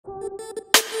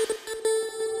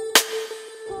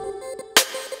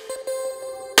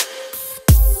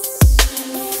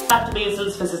Back to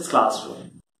Basil's physics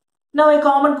classroom. Now, a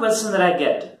common question that I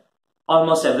get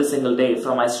almost every single day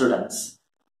from my students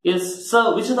is,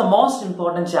 sir, which are the most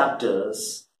important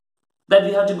chapters that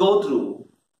we have to go through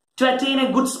to attain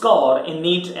a good score in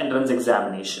NEET entrance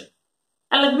examination?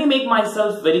 And let me make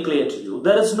myself very clear to you.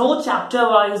 There is no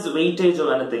chapter-wise weightage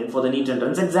or anything for the NEET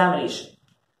entrance examination.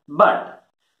 But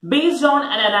based on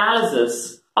an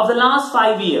analysis of the last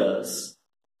 5 years,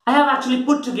 I have actually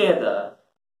put together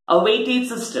a weightage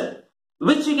system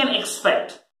which you can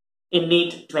expect in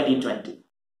NEET 2020.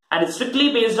 And it's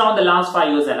strictly based on the last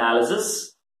 5 years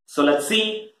analysis. So let's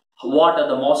see what are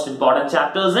the most important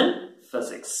chapters in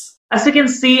physics. As you can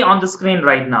see on the screen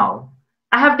right now,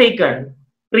 I have taken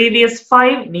previous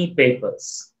 5 NEET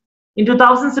papers. In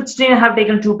 2016, I have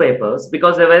taken 2 papers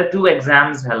because there were 2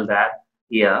 exams held that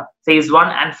year, phase 1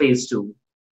 and phase 2.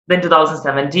 Then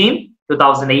 2017,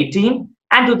 2018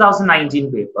 and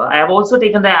 2019 paper. I have also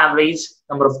taken the average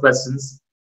number of questions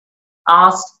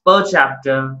asked per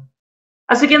chapter.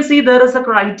 As you can see, there is a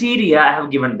criteria I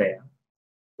have given there.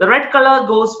 The red color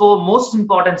goes for most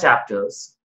important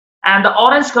chapters, and the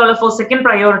orange color for second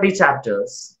priority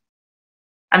chapters,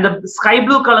 and the sky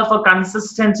blue color for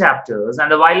consistent chapters, and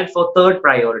the violet for third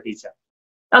priority chapters.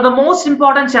 Now, the most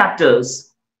important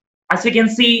chapters, as you can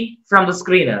see from the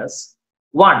screeners: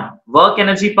 1. Work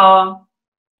energy power,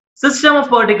 system of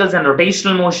particles and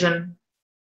rotational motion,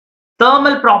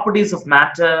 thermal properties of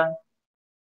matter,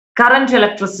 current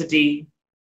electricity,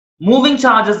 moving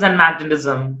charges and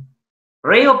magnetism,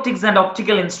 ray optics and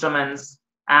optical instruments,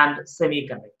 and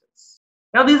semiconductors.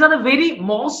 Now, these are the very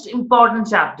most important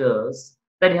chapters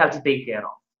that you have to take care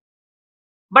of.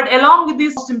 But along with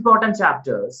these most important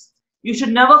chapters, you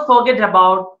should never forget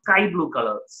about sky blue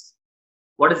colors.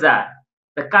 What is that?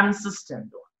 The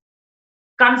consistent one.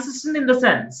 Consistent in the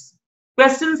sense,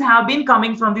 questions have been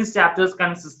coming from these chapters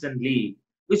consistently,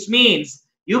 which means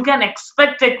you can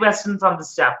expect a question from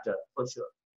this chapter for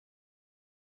sure.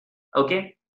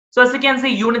 Okay, so as you can see,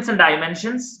 units and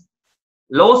dimensions,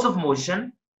 laws of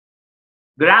motion,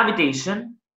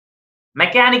 gravitation,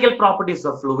 mechanical properties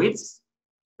of fluids,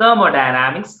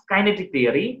 thermodynamics, kinetic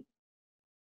theory,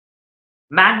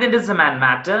 magnetism and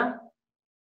matter,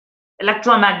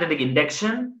 electromagnetic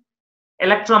induction,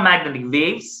 electromagnetic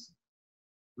waves,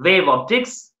 wave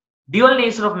optics, dual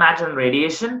nature of matter and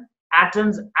radiation,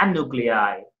 atoms and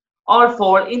nuclei, all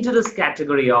fall into this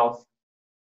category of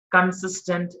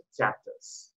consistent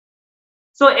chapters.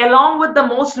 So along with the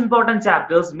most important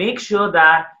chapters, make sure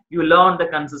that you learn the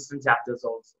consistent chapters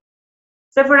also.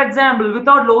 So for example,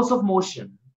 without laws of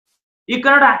motion, you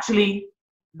cannot actually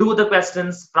do the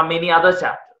questions from any other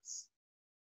chapters.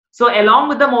 So along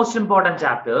with the most important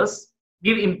chapters,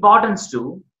 give importance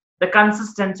to the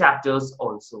consistent chapters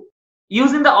also.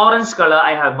 Using the orange color,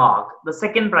 I have marked the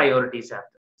second priority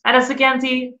chapter. And as you can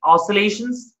see,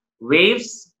 oscillations,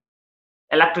 waves,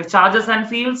 electric charges and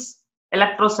fields,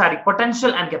 electrostatic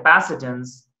potential and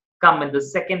capacitance come in the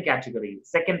second category,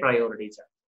 second priority chapter.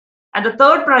 And the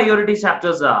third priority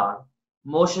chapters are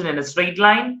motion in a straight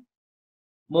line,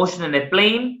 motion in a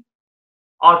plane,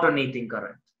 alternating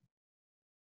current.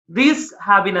 These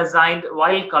have been assigned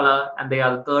violet color and they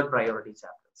are the third priority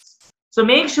chapters. So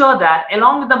make sure that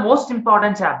along with the most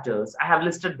important chapters I have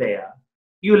listed there,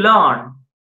 you learn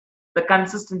the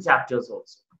consistent chapters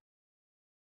also.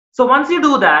 So once you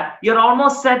do that, you're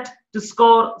almost set to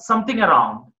score something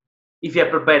around, if you're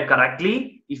prepared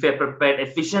correctly, if you're prepared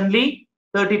efficiently,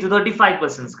 30 to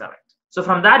 35% correct. So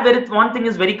from that, one thing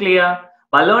is very clear: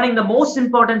 by learning the most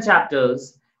important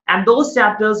chapters and those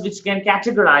chapters which can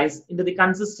categorize into the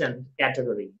consistent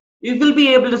category, you will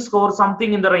be able to score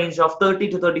something in the range of 30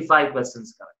 to 35%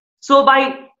 correct. So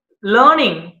by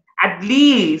learning at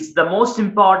least the most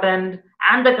important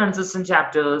and the consistent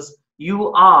chapters,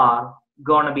 you are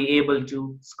going to be able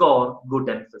to score good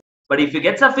in physics. But if you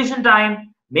get sufficient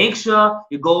time, make sure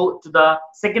you go to the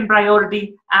second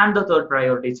priority and the third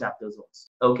priority chapters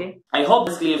also. Okay? I hope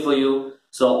it's clear for you.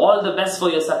 So all the best for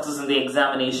your success in the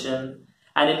examination.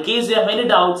 And in case you have any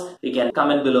doubts, you can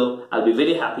comment below. I'll be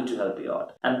very happy to help you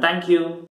out. And thank you.